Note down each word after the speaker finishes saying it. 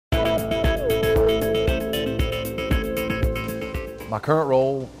My current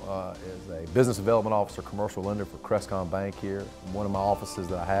role is a business development officer, commercial lender for Crestcon Bank here. One of my offices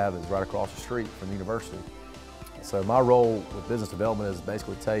that I have is right across the street from the university. So my role with business development is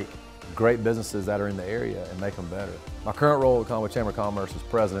basically take great businesses that are in the area and make them better. My current role at Conway Chamber of Commerce is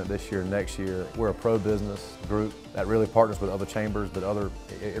president this year and next year. We're a pro-business group that really partners with other chambers, but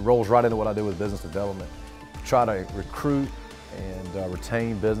it rolls right into what I do with business development. Try to recruit and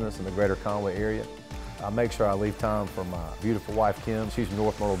retain business in the greater Conway area. I make sure I leave time for my beautiful wife, Kim. She's from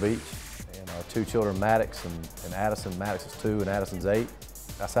North Myrtle Beach. And our two children, Maddox and Addison. Maddox is 2 and Addison's 8.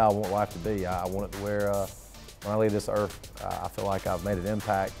 That's how I want life to be. I want it to where when I leave this earth, I feel like I've made an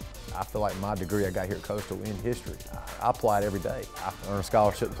impact. I feel like my degree I got here at Coastal in history. I apply it every day. I earned a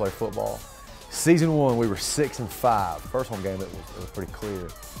scholarship to play football. Season 1, we were 6-5. First home game, it was pretty clear.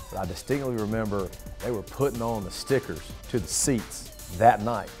 But I distinctly remember they were putting on the stickers to the seats that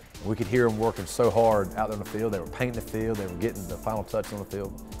night. We could hear them working so hard out there on the field. They were painting the field. They were getting the final touch on the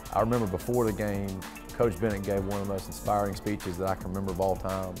field. I remember before the game, Coach Bennett gave one of the most inspiring speeches that I can remember of all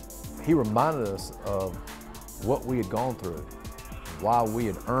time. He reminded us of what we had gone through, why we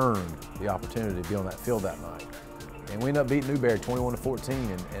had earned the opportunity to be on that field that night. And we ended up beating Newberry 21-14.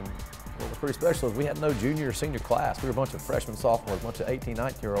 And what was pretty special is we had no junior or senior class. We were a bunch of freshmen, sophomores, a bunch of 18,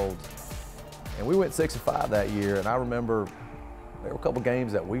 19-year-olds. And we went 6-5 that year. And I remember there were a couple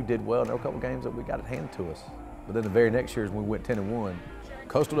games that we did well, and there were a couple games that we got it handed to us. But then the very next year, when we went 10-1,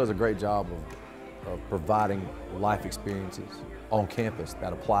 Coastal does a great job of providing life experiences on campus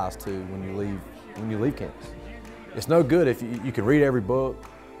that applies to when you leave campus. It's no good if you can read every book,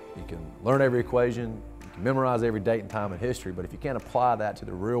 you can learn every equation, you can memorize every date and time in history, but if you can't apply that to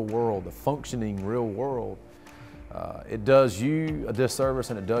the real world, the functioning real world, it does you a disservice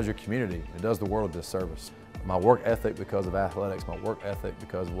and it does your community. It does the world a disservice. My work ethic because of athletics, my work ethic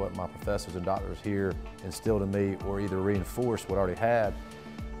because of what my professors and doctors here instilled in me or either reinforced what I already had,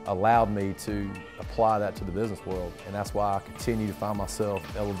 allowed me to apply that to the business world. And that's why I continue to find myself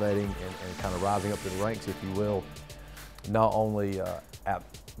elevating and kind of rising up to the ranks, if you will, not only at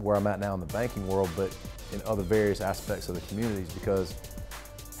where I'm at now in the banking world, but in other various aspects of the communities, because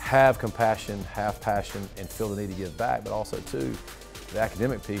have compassion, have passion, and feel the need to give back, but also too, the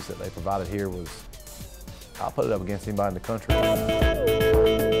academic piece that they provided here was, I'll put it up against anybody in the country.